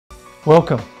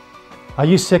Welcome. Are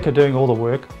you sick of doing all the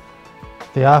work?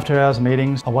 The after-hours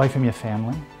meetings away from your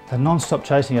family? The non-stop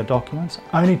chasing of documents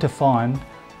only to find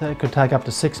that it could take up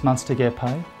to 6 months to get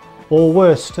paid? Or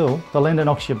worse still, the lender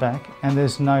knocks you back and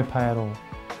there's no pay at all.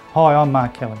 Hi, I'm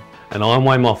Mark Kelly. And I'm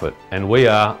Wayne Moffat, and we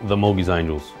are the Mortgage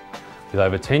Angels. With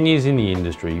over 10 years in the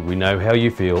industry, we know how you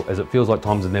feel, as it feels like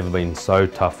times have never been so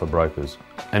tough for brokers.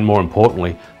 And more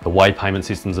importantly, the way payment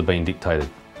systems are being dictated.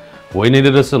 We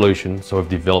needed a solution, so we've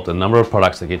developed a number of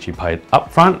products that get you paid up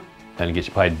front and get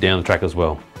you paid down the track as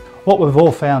well. What we've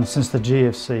all found since the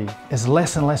GFC is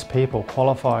less and less people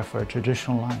qualify for a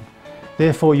traditional loan.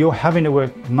 Therefore, you're having to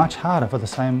work much harder for the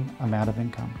same amount of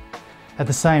income. At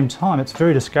the same time, it's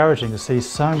very discouraging to see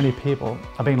so many people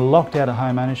are being locked out of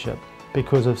home ownership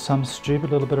because of some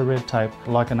stupid little bit of red tape,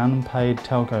 like an unpaid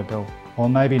telco bill, or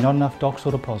maybe not enough docs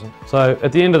or deposit. So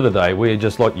at the end of the day, we are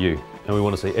just like you, and we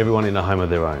want to see everyone in a home of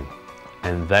their own.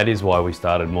 And that is why we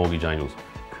started Mortgage Angels,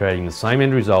 creating the same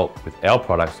end result with our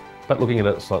products, but looking at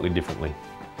it slightly differently.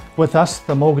 With us,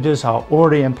 the mortgages are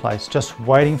already in place, just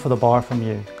waiting for the buyer from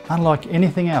you. Unlike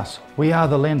anything else, we are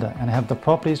the lender and have the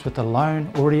properties with the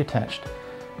loan already attached.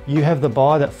 You have the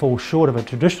buyer that falls short of a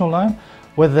traditional loan,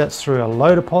 whether that's through a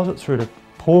low deposit, through to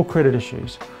poor credit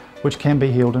issues, which can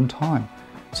be healed in time.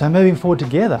 So moving forward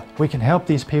together, we can help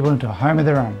these people into a home of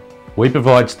their own. We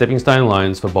provide stepping stone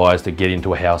loans for buyers to get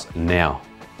into a house now,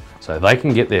 so they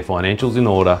can get their financials in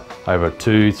order over a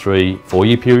 2, 3, 4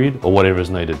 year period or whatever is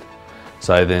needed.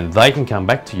 So then they can come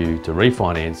back to you to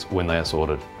refinance when they are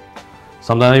sorted.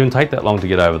 Some don't even take that long to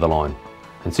get over the line.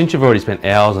 And since you've already spent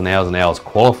hours and hours and hours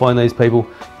qualifying these people,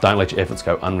 don't let your efforts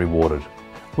go unrewarded.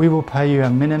 We will pay you a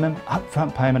minimum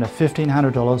upfront payment of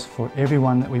 $1,500 for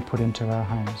everyone that we put into our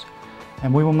homes.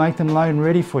 And we will make them loan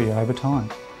ready for you over time,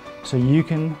 so you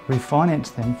can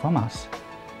refinance them from us,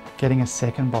 getting a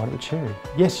second bite of the cherry.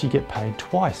 Yes, you get paid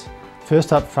twice.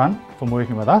 First up front from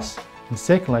working with us, and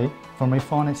secondly from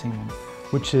refinancing them,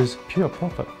 which is pure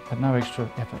profit at no extra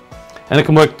effort. And it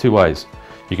can work two ways.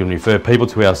 You can refer people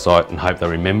to our site and hope they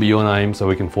remember your name so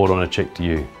we can forward on a check to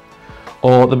you.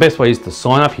 Or the best way is to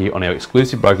sign up here on our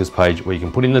exclusive brokers page, where you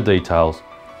can put in the details,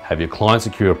 have your client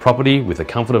secure a property with the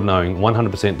comfort of knowing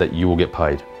 100% that you will get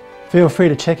paid. Feel free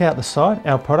to check out the site,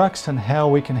 our products, and how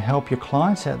we can help your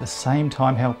clients at the same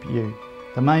time help you.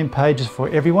 The main page is for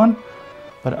everyone,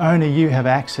 but only you have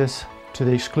access to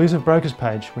the exclusive brokers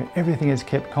page, where everything is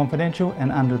kept confidential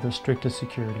and under the strictest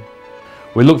security.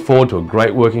 We look forward to a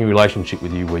great working relationship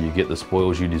with you where you get the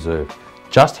spoils you deserve.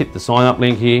 Just hit the sign up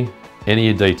link here, enter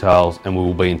your details, and we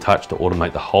will be in touch to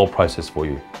automate the whole process for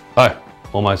you. Oh,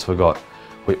 almost forgot.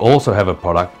 We also have a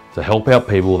product to help out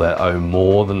people that owe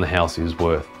more than the house is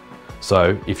worth.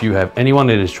 So if you have anyone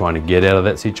that is trying to get out of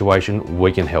that situation,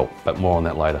 we can help, but more on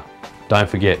that later. Don't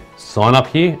forget, sign up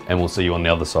here and we'll see you on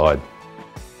the other side.